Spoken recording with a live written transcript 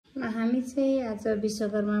हामी चाहिँ आज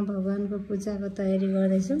विश्वकर्मा भगवानको पूजाको तयारी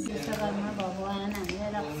गर्दैछौँ। विश्वकर्मा भगवान हामीलाई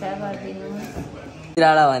रक्षा गरिदिनु।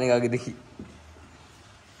 राडा भनेको अघिदेखि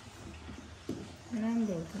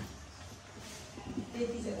राम्रो हो त।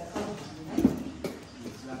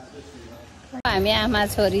 हामी आमा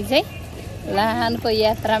छोरी चाहिँ लाहानको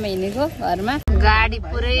यात्रामा हिँडेको घरमा गाडी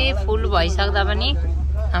पुरै फुल भइसक्दा पनि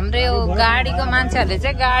हाम्रो यो गाडीको मान्छेहरूले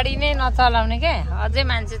चाहिँ गाडी नै नचलाउने क्या, अझै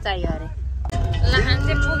मान्छे चाहियो अरे। लाहान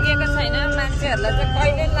चाहिँ पुगेको छैन, मान्छेहरूलाई चाहिँ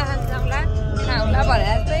कहिले लाहान जाउँला खाउँला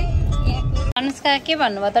भनेर चाहिँ। अनुष्का के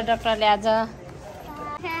भन्नुभयो त डाक्टरले आज?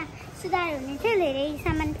 सुधार हुने थियो, धेरै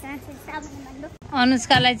सामान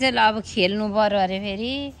अनुष्कालाई चाहिँ अब खेल्नु पर्यो अरे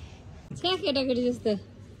फेरि। क्या केटाकेटी जस्तो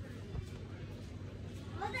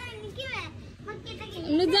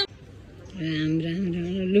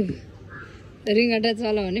लु रिङ्गटा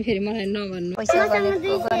चलायो भने फेरि मलाई नभन्नु। पैसा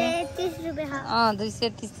गनेको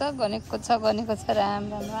 230 छ, गनेको छ राम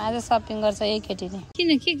राम्रो। आज सपिङ गर्छ यही केटीले। किन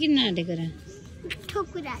के किन्न आँटेको र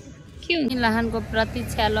के हुन्छ? लाहानको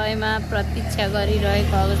प्रतीक्षालयमा प्रतीक्षा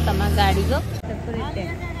गरिरहेको अवस्थामा गाडीको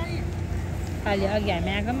खालि अघि हामी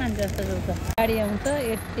आएको मान्छे जस्तो जस्तो गाडी आउँछ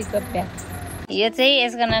यतिको प्याक। यो चाहिँ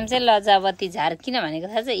यसको नाम चाहिँ लजावती झार किन भनेको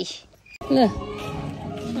थाहा छ? ल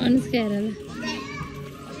अनुष्का हेर ल,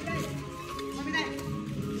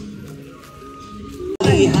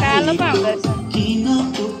 कालो पो आउँदो रहेछ।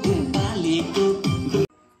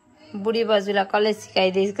 बुढी बजूलाई कसले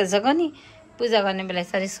सिकाइदिएको छ नि पूजा गर्ने बेला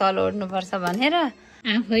यसरी सल ओढ्नुपर्छ भनेर।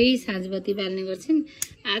 आफै साँझबत्ती बाल्ने गर्छन्।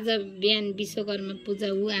 आज बिहान विश्वकर्मा पूजा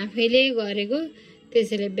ऊ आफैले गरेको,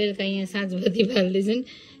 त्यसैले बेलुका यहाँ साँझबत्ती बाल्दैछन्।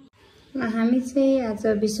 हामी चाहिँ आज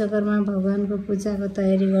विश्वकर्मा भगवानको पूजाको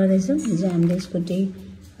तयारी गर्दैछौँ। हिजो हामीले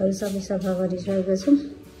स्कुटीहरू सबै सफा गरिसकेको छौँ,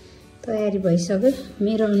 तयारी भइसक्यो।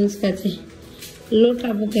 मेरो अनुष्का चाहिँ लोटा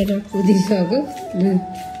बोकेर कुदिसक्यो।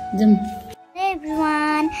 जाउँ।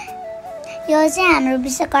 एभ्रिवान, यो चाहिँ हाम्रो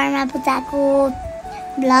विश्वकर्मा पूजाको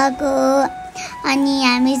भ्लग हो। अनि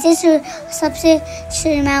हामी चाहिँ सबसे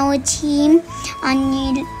सुरुमा उठ्यौँ, अनि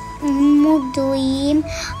मुख धोयौँ,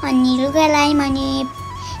 अनि लुगा लायौँ, अनि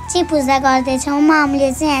चाहिँ पूजा गर्दैछौँ।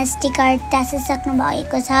 ममले चाहिँ यहाँ स्टिकर टाँसिसक्नु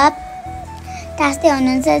भएको छ, टाँस्दै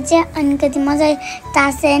हुनुहुन्छ चाहिँ अलिकति मजाले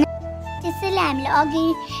टाँसेन, त्यसैले हामीले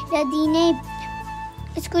अघिल्लो दिनै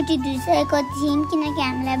स्कुटी धोइसकेको थियौँ किनकि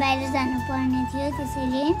हामीलाई बाहिर जानुपर्ने थियो।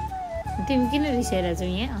 त्यसैले तिमी किन रिसाइरहेको छौ?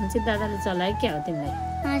 यहाँ अन्सित दादाले चलायो क्या हो तिमीलाई?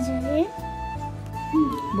 हजुर,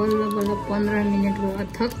 बल्ल बल्ल 15 मिनटको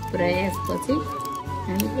अथक प्रयासपछि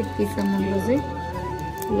हामी यतिसम्मको चाहिँ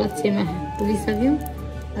लक्ष्यमा पुगिसक्यौँ।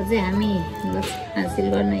 अझै हामी लक्ष्य हासिल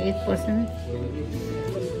गर्न 1%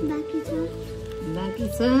 बाँकी छ।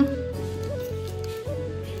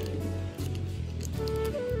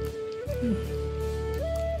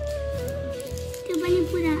 त्यो पनि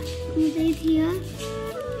पुरा हुँदै थियो।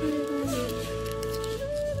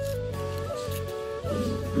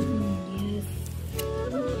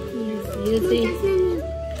 यो चाहिँ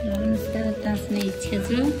अनुष्कालाई टाँस्ने इच्छा छ।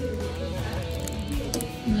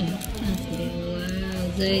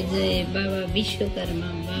 जय जय बाबा विश्वकर्मा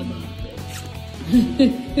बाबा।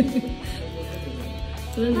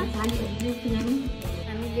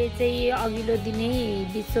 हामीले चाहिँ अघिल्लो दिनै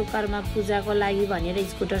विश्वकर्मा पूजाको लागि भनेर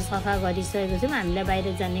स्कुटर सफा गरिसकेको छौँ। हामीलाई बाहिर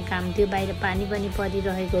जाने काम थियो, बाहिर पानी पनि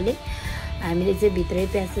परिरहेकोले हामीले चाहिँ भित्रै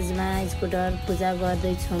प्यासेजमा स्कुटर पूजा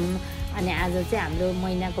गर्दैछौँ। अनि आज चाहिँ हाम्रो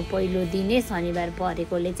महिनाको पहिलो दिनै शनिबार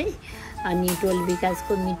परेकोले चाहिँ अनि टोल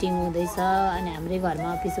विकासको मिटिङ हुँदैछ। अनि हाम्रै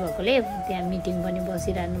घरमा अफिस भएकोले त्यहाँ मिटिङ पनि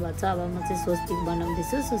बसिरहनु भएको छ। अब म चाहिँ स्वस्तिक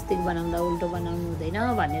बनाउँदैछु, स्वस्तिक बनाउँदा उल्टो बनाउनु हुँदैन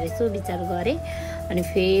भनेर यसो विचार गरेँ। अनि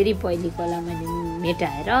फेरि पहिलेकोलाई मैले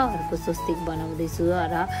मेटाएर अर्को स्वस्तिक बनाउँदैछु।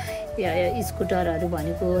 र स्कुटरहरू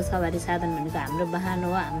भनेको सवारी साधन भनेको हाम्रो वाहन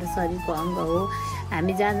हो, हाम्रो शरीरको अङ्ग हो।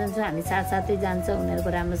 हामी जहाँ जान्छौँ हामी साथसाथै जान्छ। उनीहरूको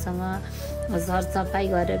राम्रोसँग सरसफाइ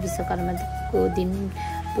गरेर विश्वकर्माको दिन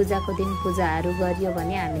पूजाको दिन पूजाहरू गरियो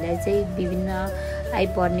भने हामीलाई चाहिँ विभिन्न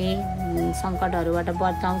आइपर्ने सङ्कटहरूबाट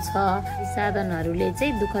बचाउँछ। साधनहरूले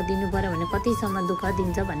चाहिँ दुःख दिनु पर्यो भने कतिसम्म दुःख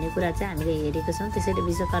दिन्छ भन्ने कुरा चाहिँ हामीले हेरेको छौँ। त्यसैले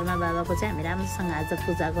विश्वकर्मा बाबाको चाहिँ हामी राम्रोसँग आज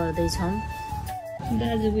पूजा गर्दैछौँ।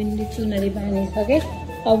 दाजु बहिनीले चुनरी बाँधिसके,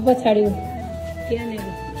 अब पछाडि त्यहाँनिर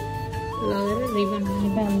लगेर रिबन पनि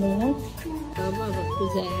बाँध्दैन। अब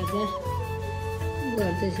पूजा आजा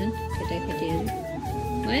गर्दैछन् केटाकेटीहरू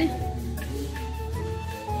है।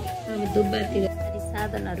 अब धुपबाती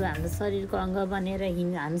साधनहरू हाम्रो शरीरको अङ्ग बनेर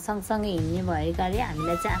हामी सँगसँगै हिँड्ने भएकाले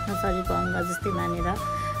हामीलाई चाहिँ आफ्नो शरीरको अङ्ग जस्तै मानेर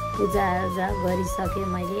पूजाआजा गरिसकेँ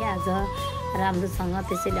मैले आज राम्रोसँग।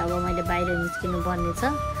 त्यसैले अब मैले बाहिर निस्किनु पर्ने छ,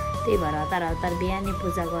 त्यही भएर हतार बिहानै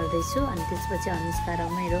पूजा गर्दैछु। अनि त्यसपछि अनुष्का र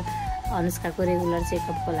मेरो अनुष्काको रेगुलर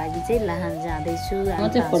चेकअपको लागि चाहिँ लाहान जाँदैछु। म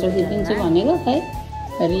चाहिँ फोटो खिचिदिन्छु भनेको खै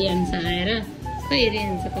रियान्स आएर खै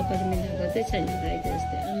रियान्स कपाल मिलाएको चाहिँ छैन गाई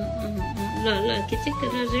जस्तै ल ल के चाहिँ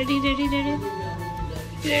ready ready ready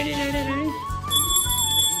ready ready ready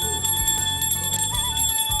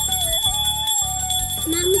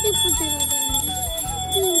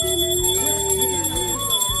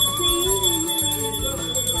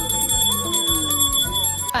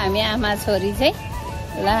हामी आमा छोरी चाहिँ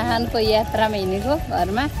लाहानको यात्रामा हिँडेको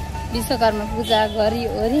घरमा विश्वकर्मा पूजा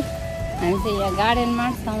गरिओरी हामी चाहिँ यहाँ गार्डन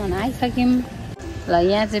मार्टसम्म आइसक्यौँ। ल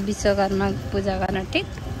यहाँ चाहिँ विश्वकर्मा पूजा गर्न ठिक्क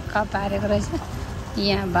पारेको रहेछ।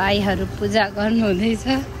 यहाँ भाइहरू पूजा गर्नुहुँदैछ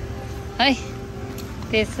है।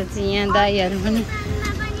 त्यसपछि यहाँ दाइहरू पनि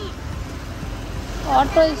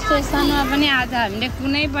अटो स्टेसनमा पनि आज हामीले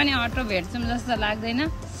कुनै पनि अटो भेट्छौँ जस्तो लाग्दैन।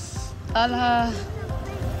 तल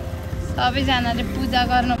सबैजनाले पूजा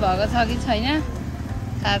गर्नुभएको छ कि छैन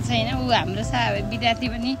थाहा छैन। ऊ हाम्रो विद्यार्थी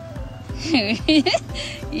पनि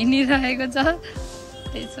हिँडिरहेको छ।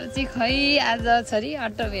 त्यसपछि खै आज छोरी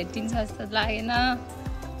अटो भेटिन्छ जस्तो लागेन।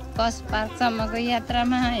 बस पार्कसम्मको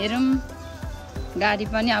यात्रामा हेरौँ गाडी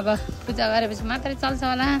पनि अब पूजा गरेपछि मात्रै चल्छ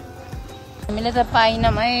होला। हामीले त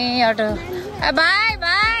पाइनौँ है अटो। भाइ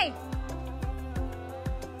भाइ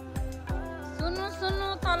सुन्नु सुन्नु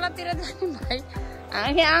तलतिर जाने भाइ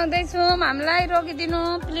हामी आउँदैछौँ हामीलाई रोकिदिनु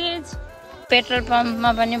प्लिज। पेट्रोल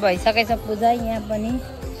पम्पमा पनि भइसकेछ पूजा यहाँ पनि।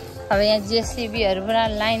 अब यहाँ जेसिबीहरू पुरा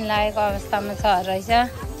लाइन लागेको अवस्थामा छ रहेछ।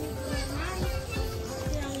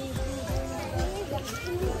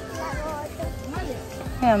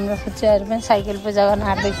 हाम्रो फुच्चाहरू पनि साइकल पूजा गर्न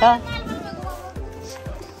आँट्दैछ।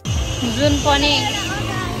 जुन पनि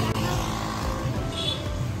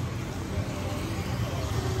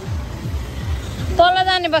तल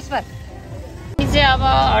जाने बसपार चाहिँ अब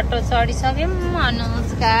अटो चढिसक्यौँ।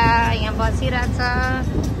 अनुष्का यहाँ बसिरहेछ।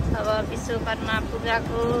 अब विश्वकर्मा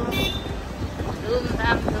पूजाको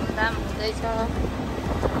धुमधाम हुँदैछ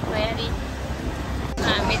तयारी।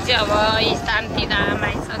 हामी चाहिँ अब शान्ति धाम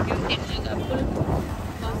आइसक्यौँ। तिर्जुगा फुल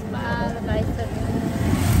बसपार आइसक्यौँ।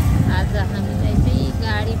 आज हामीलाई चाहिँ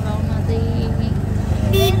गाडी पाउन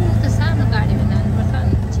चाहिँ सानो गाडीमा जानुपर्छ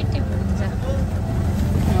अनि छिट्टै पुग्छ।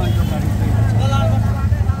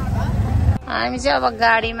 हामी चाहिँ अब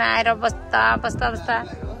गाडीमा आएर बस्दा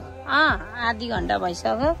आधी घन्टा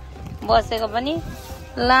भइसक्यो बसेको पनि।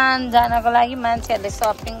 लान जानको लागि मान्छेहरूले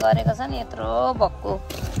सपिङ गरेको छ नि यत्रो भक्कु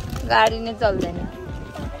गाडी नै चल्दैन।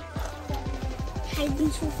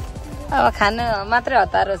 अब खानु मात्रै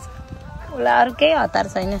हतार छ उसलाई, अरू केही हतार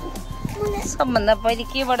छैन। सबभन्दा पहिले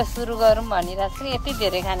केबाट सुरु गरौँ भनिरहेको छु। यति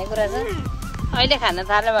धेरै खानेकुरा छ। अहिले खान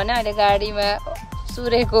थाल्यो भने अहिले गाडीमा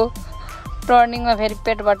सुरेको टर्निङमा फेरि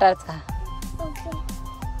पेट बटार छ।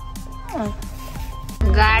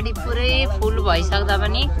 गाडी पुरै फुल भइसक्दा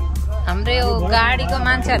पनि हाम्रो यो गाडीको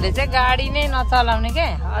मान्छेहरूले चाहिँ गाडी नै नचलाउने के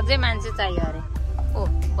अझै मान्छे चाहियो अरे। ओ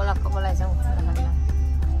बोलाएको बोलाएछ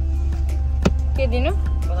के दिनु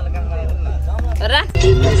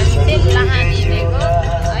लाहान हिँडेको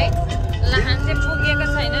है। लाहान चाहिँ पुगेको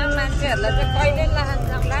छैन। मान्छेहरूलाई चाहिँ कहिले लाहान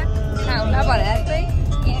जाउँला खाउँला भनेर चाहिँ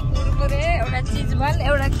यहाँ कुरकुरे एउटा चिजबल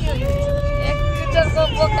एउटा के हो 1 लिटरको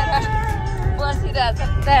बोकेर बसिरहेछ।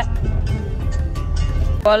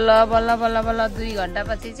 बल्ल बल्ल बल्ल बल्ल 2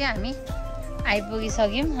 घन्टापछि चाहिँ हामी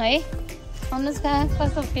आइपुगिसक्यौँ है। अनुष्का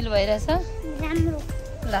कस्तो फिल भइरहेछ? राम्रो।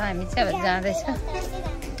 ल हामी चाहिँ अब जाँदैछ।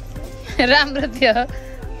 राम्रो थियो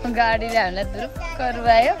गाडीले हामीलाई धुरुक्क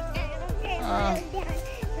रुवायो।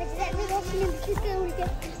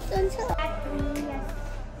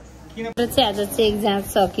 चाहिँ आज चाहिँ एक्जाम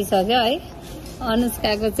सकिसक्यो है।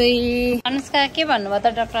 अनुष्काको चाहिँ अनुष्का के भन्नुभयो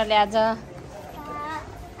त डाक्टरले आज?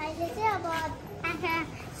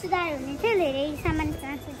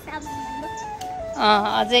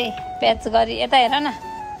 अझै प्याच गरी यता हेर न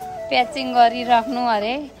प्याचिङ गरिराख्नु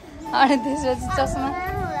अरे। अनि त्यसपछि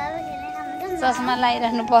चस्मा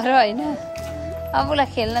लगाइराख्नु पर्यो होइन। अब उसलाई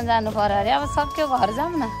खेल्न जानु पर्यो अरे। अब सक्यो घर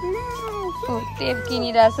जाऊँ न। टेप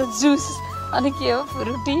किनिरहेछ जुस अनि के हो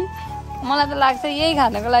फ्रुटी। मलाई त लाग्छ यही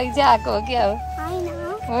खानको लागि चाहिँ आएको हो क्या हो।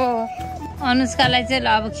 अनुष्कालाई चाहिँ ल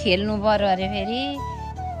अब खेल्नु पर्यो अरे फेरि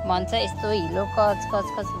भन्छ। यस्तो हिलो कच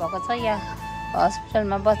भएको छ यहाँ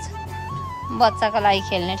हस्पिटलमा बच्चाको लागि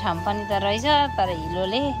खेल्ने ठाउँ पनि त रहेछ। तर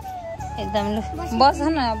हिलोले एकदम बस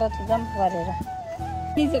न अब जम्प गरेर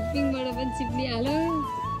पिङबाट पनि चिप्लिहाल्यो।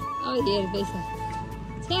 अब हेर्दैछ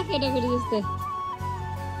छ्या केटाकेटी जस्तो।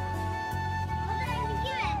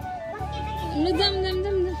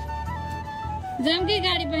 जाम के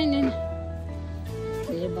गाडी पाइँदैन।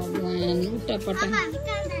 हे भगवान उल्टापट्टा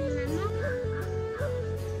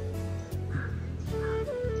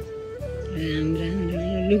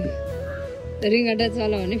राम्रो रिङ्गटा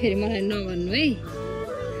चलाउने फेरि मलाई नभन्नु है।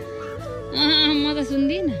 म त त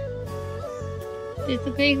सुन्दिन त्यस्तो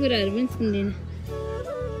केही कुराहरू पनि सुन्दिन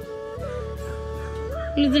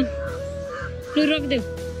लु जाउँ लु रोकिदेऊ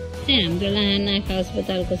चाहिँ हाम्रो लाहान आँखा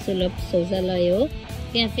अस्पतालको सुलभ शौचालय हो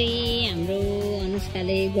त्यहाँ चाहिँ हाम्रो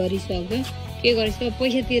अनुष्काले गरिसक्यो के गरिसक्यो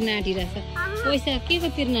पैसा तिर्न आँटिरहेछ पैसा के को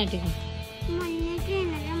तिर्न आँटेको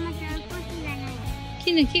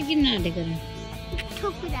किन के किन्न आँटेको र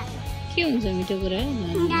के हुन्छ मिठो कुरा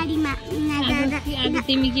आज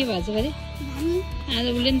तिमी के भएछ भने आज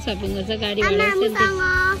उसले नि सपिङ गर्छ गाडी भाडा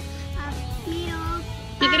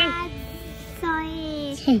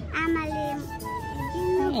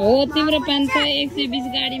हो तिम्रो 500-120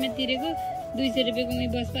 गाडीमा तिरेको 200 रुपियाँको मै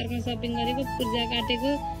बस पार्कमा सपिङ गरेको पूजा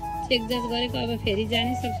काटेको चेक जाँच गरेको अब फेरि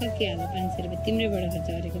जाने सब सकिहाल्यो 500 रुपियाँ तिम्रैबाट खर्च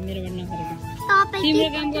गरेको मेरोबाट नगरेको तिम्रो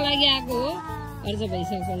कामको लागि आएको हो खर्च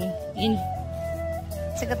भइसक्यो ल हैन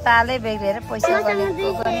तालै बेग्रेर पैसा गरेको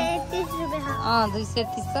गर्ने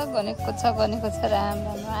 230 भनेको छ राम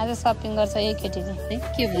आज सपिङ गर्छ यही केटीले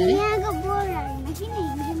के भने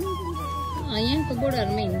यहाँको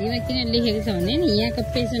बोर्डहरूमा हिन्दीमा किन लेखेको छ भने नि यहाँको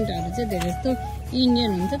पेसेन्टहरू चाहिँ धेरै जस्तो इन्डियन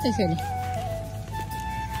हुन्छ त्यसैले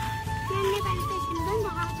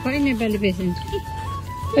खै नेपाली पेसेन्ट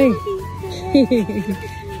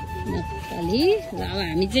नेपाली अब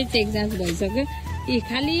हामी चाहिँ चेक जाँच भइसक्यो यी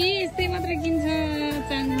खालि यस्तै मात्र किन्छ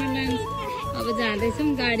चान्समा डान्स अब जाँदैछौँ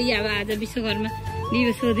गाडी अब आज विश्वकर्मा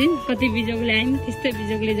दिवसको दिन कति बिजोगले आयौँ त्यस्तै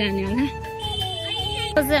बिजोगले जाने होला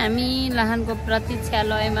चाहिँ हामी लाहानको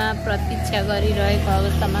प्रतीक्षालयमा प्रतीक्षा गरिरहेको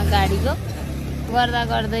अवस्थामा गाडीको गर्दा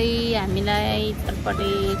गर्दै हामीलाई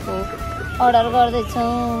चटपटेको अर्डर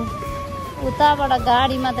गर्दैछौँ उताबाट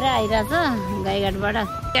गाडी मात्रै आइरहेछ गाईघाटबाट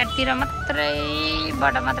त्यहाँतिर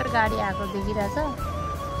मात्रैबाट मात्र गाडी आएको देखिरहेछ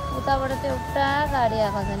उताबाट त्यो एउटा गाडी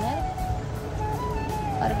आएको छैन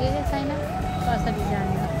फर्केकै छैन कसरी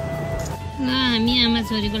जाने ल हामी आमा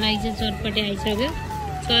छोरीको लागि चाहिँ चटपटे आइसक्यो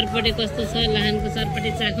चटपटे कस्तो छ लाहानको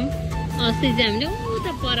चटपटे चाखौँ अस्ति चाहिँ हामीले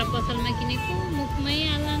उता पर पसलमा किनेको मुखमै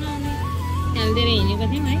हाल्न नआउने हालिदिएर हिँडेको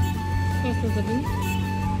थियौँ है कस्तो छ पनि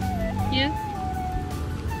यो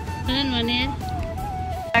भने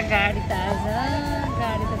गाडी त आएछ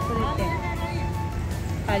गाडी त पुरै थियो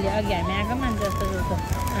खालि अघि हामी आएको मान्छे जस्तो जस्तो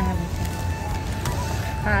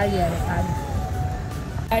खाली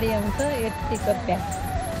गाडी आउँछ यतिको प्याक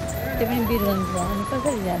त्यो पनि बिरगन्ज भयो अनि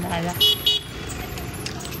कसरी जानु आज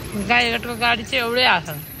गाईघाटको गाडी चाहिँ एउटै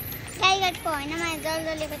आएको छ गाईघाटको होइन मलाई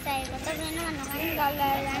जलजलेको चाहिएको तपाईँले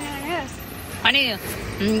अनि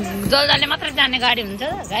जलजले मात्रै जाने गाडी हुन्छ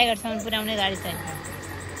गाईघाटसम्म पुर्याउने गाडी चाहिन्छ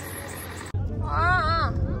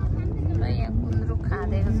यहाँ गुन्द्रुक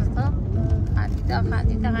खाँदेको जस्तो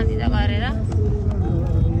खाँदिँदा गरेर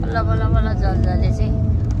बल्ल बल्ल जलजले चाहिँ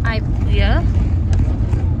आइपुग्यो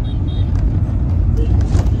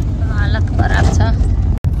हालत खराब छ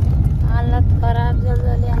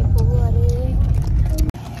जलजले आइपुग्यो अरे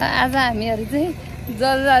आज हामीहरू चाहिँ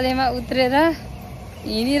जलजलेमा उत्रेर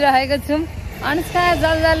हिँडिरहेको छौँ अनुष्का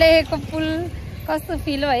जलजलेको पुल कस्तो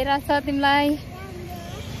फिल भइरहेछ तिमीलाई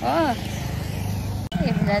हो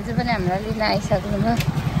भिनाजु पनि हामीलाई लिन आइसक्नुभयो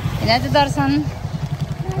भिनाजु दर्शन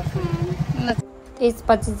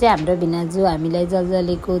त्यसपछि चाहिँ हाम्रो भिनाजु हामीलाई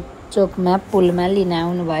जलजलेको चोकमा पुलमा लिन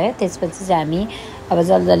आउनुभयो त्यसपछि चाहिँ हामी अब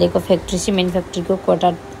जलजलेको फ्याक्ट्री सिमेन्ट फ्याक्ट्रीको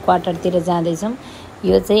क्वार्टरतिर जाँदैछौँ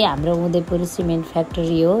यो चाहिँ हाम्रो उदयपुर सिमेन्ट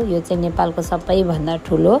फ्याक्ट्री हो यो चाहिँ नेपालको सबैभन्दा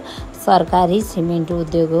ठुलो सरकारी सिमेन्ट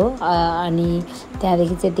उद्योग हो अनि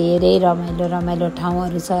त्यहाँदेखि चाहिँ धेरै रमाइलो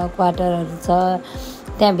ठाउँहरू छ क्वार्टरहरू छ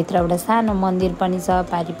त्यहाँभित्र एउटा सानो मन्दिर पनि छ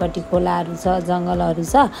पारिपट्टि खोलाहरू छ जङ्गलहरू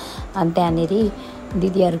छ अनि त्यहाँनिर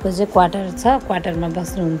दिदीहरूको चाहिँ क्वार्टर छ क्वार्टरमा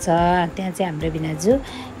बस्नुहुन्छ त्यहाँ चाहिँ हाम्रो भिनाजु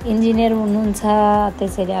इन्जिनियर हुनुहुन्छ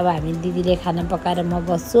त्यसैले अब हामी दिदीले खाना पकाएर म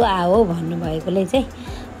बस्छु आओ भन्नुभएकोले चाहिँ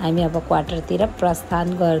हामी अब क्वार्टरतिर प्रस्थान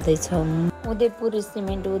गर्दैछौँ उदयपुर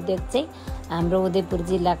सिमेन्ट उद्योग चाहिँ हाम्रो उदयपुर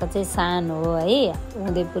जिल्लाको चाहिँ सान हो है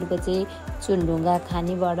उदयपुरको चाहिँ चुनढुङ्गा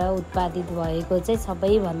खानीबाट उत्पादित भएको चाहिँ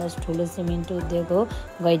सबैभन्दा ठुलो सिमेन्ट उद्योग हो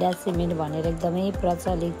गैडा सिमेन्ट भनेर एकदमै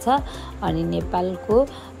प्रचलित छ अनि नेपालको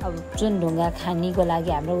अब चुनढुङ्गा खानीको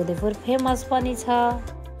लागि हाम्रो उदयपुर फेमस पनि छ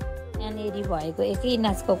यहाँनिर भएको एकै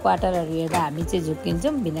नाचको क्वार्टरहरू हेर्दा हामी चाहिँ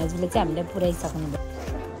झुक्किन्छौँ भिनाजुले चाहिँ हामीलाई पुऱ्याइसक्नु भयो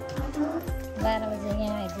 12 बजे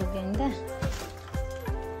यहाँ आइपुग्यो नि त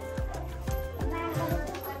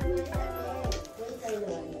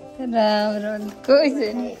राम कोही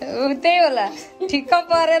छैन त्यही होला ठिक्क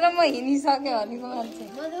परेर म हिँडिसकेँ भनेको मान्छे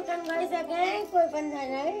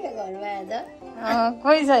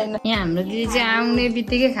कोही छैन यहाँ हाम्रो दिदी चाहिँ आउने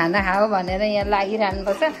बित्तिकै खाना खाऊ भनेर यहाँ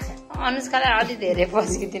लागिरहनुपर्छ अनुष्कालाई अलि धेरै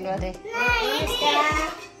पस्किदिनु अरे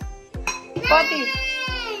कति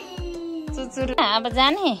चुचुर अब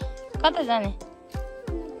जाने कता जाने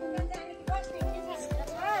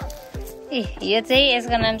यो चाहिँ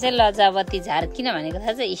यसको नाम चाहिँ लजावती झार किन भनेको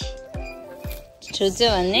थाहा छ? छुच्यो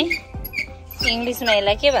भन्ने इङ्ग्लिसमा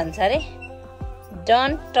यसलाई के भन्छ अरे?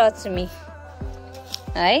 डोन्ट टच मी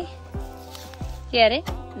है, के अरे?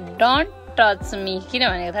 डोन्ट टच मी किन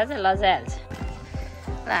भनेको थाहा छ? लजाइहाल्छ।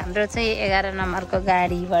 र हाम्रो चाहिँ 11 नम्बरको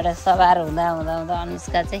गाडीबाट सवार हुँदा हुँदा हुँदा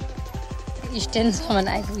अनुष्का चाहिँ स्ट्यान्डसम्म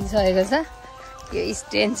आइपुगिसकेको छ। यो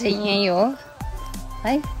स्ट्यान्ड चाहिँ यहीँ हो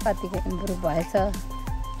है, कतिको इम्प्रुभ भएछ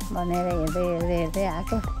भनेर हेर्दै हेर्दै हेर्दै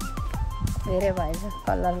आएको। धेरै भएछ,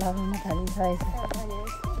 कलर लगाउन थालिसकेछ।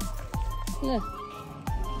 ल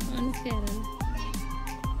अनुष्का हेर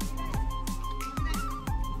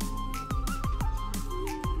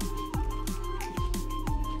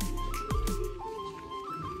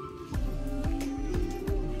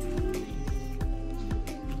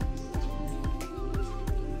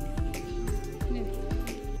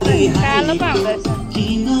कालो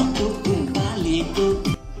पो हुँदो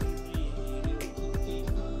रहेछ।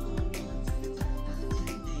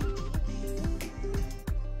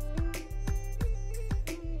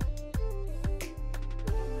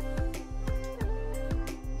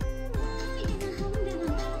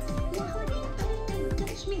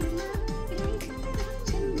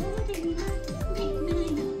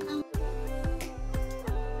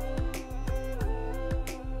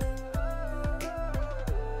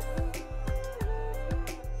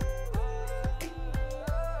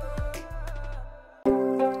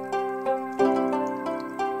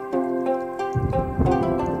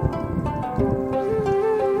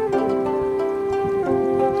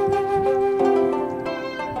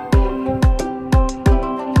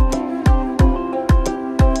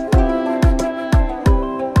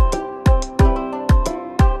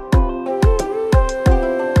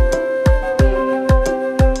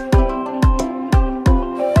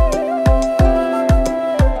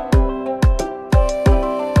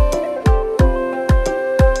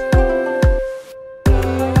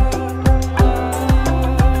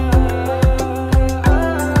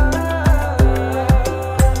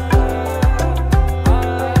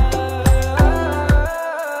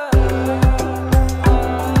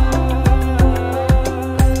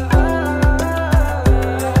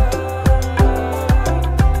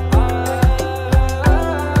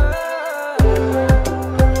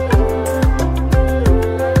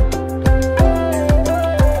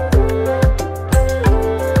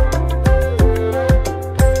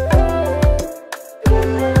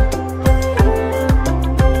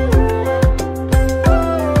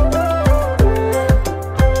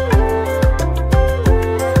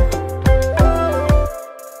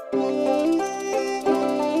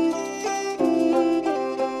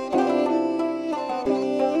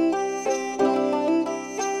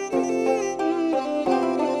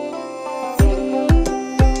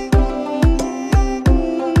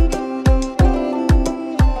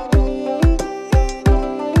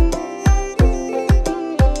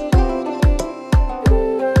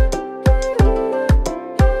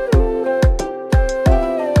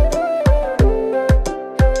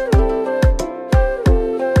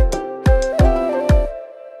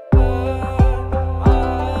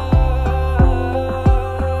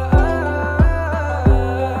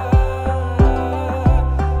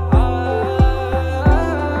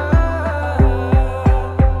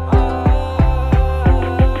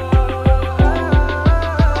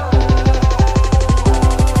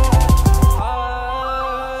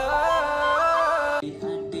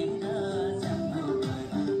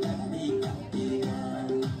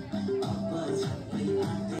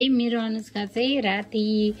 मेरो अनुष्का चाहिँ राति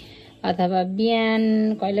अथवा बिहान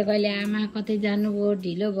कहिले कहिले आमा कतै जानुभयो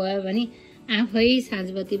ढिलो भयो भने आफै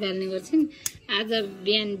साँझबत्ती बाल्ने गर्छिन्। आज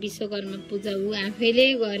बिहान विश्वकर्मा पूजा ऊ आफैले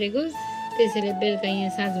गरेको, त्यसैले बेलुका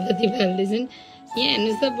यहाँ साँझबत्ती बाल्दैछन्। यहाँ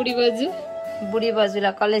हेर्नुहोस् त बुढी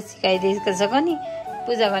बजूलाई कसले सिकाइदिएको छ नि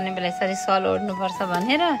पूजा गर्ने बेला यसरी सल ओढ्नुपर्छ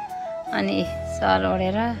भनेर। अनि सल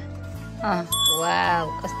ओढेर वाउ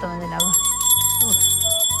कस्तो मजाले अब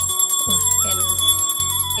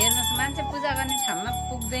हेर्नुहोस् मान्छे पूजा गर्ने ठाउँमा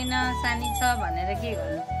पुग्दैन सानी छ भनेर के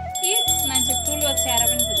गर्नु, मान्छे ठुलो छ्याएर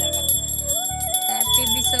पनि पूजा गर्छ। ह्याप्पी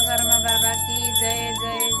विश्वकर्मा बाबा की जय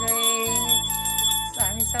जय जय,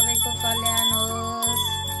 हामी सबैको कल्याण होस्।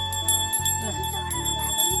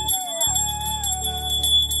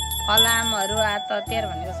 फलामहरू हात हतियार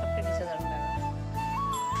भनेको सबै विश्वकर्मा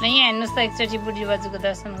बाबा। यहाँ हेर्नुहोस् त एकचोटि बुढी बजूको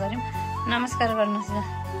दर्शन गऱ्यौँ। नमस्कार गर्नुहोस् न,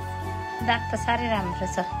 दाग त साह्रै राम्रो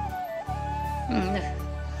छ।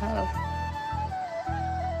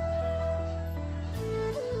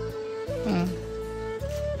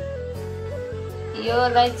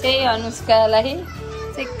 योलाई चाहिँ अनुष्कालाई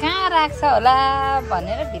चाहिँ कहाँ राख्छ होला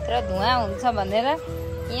भनेर, भित्र धुवा हुन्छ भनेर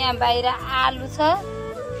यहाँ बाहिर आलु छ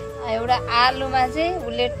एउटा आलुमा चाहिँ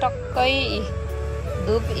उसले टक्कै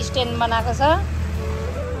धुप स्ट्यान्ड बनाएको छ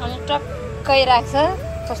अनि टक्कै राख्छ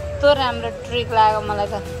कस्तो राम्रो ट्रिक लाग्यो मलाई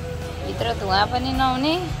त भित्र धुवा पनि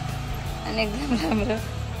नहुने अनि एकदम राम्रो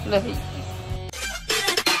ल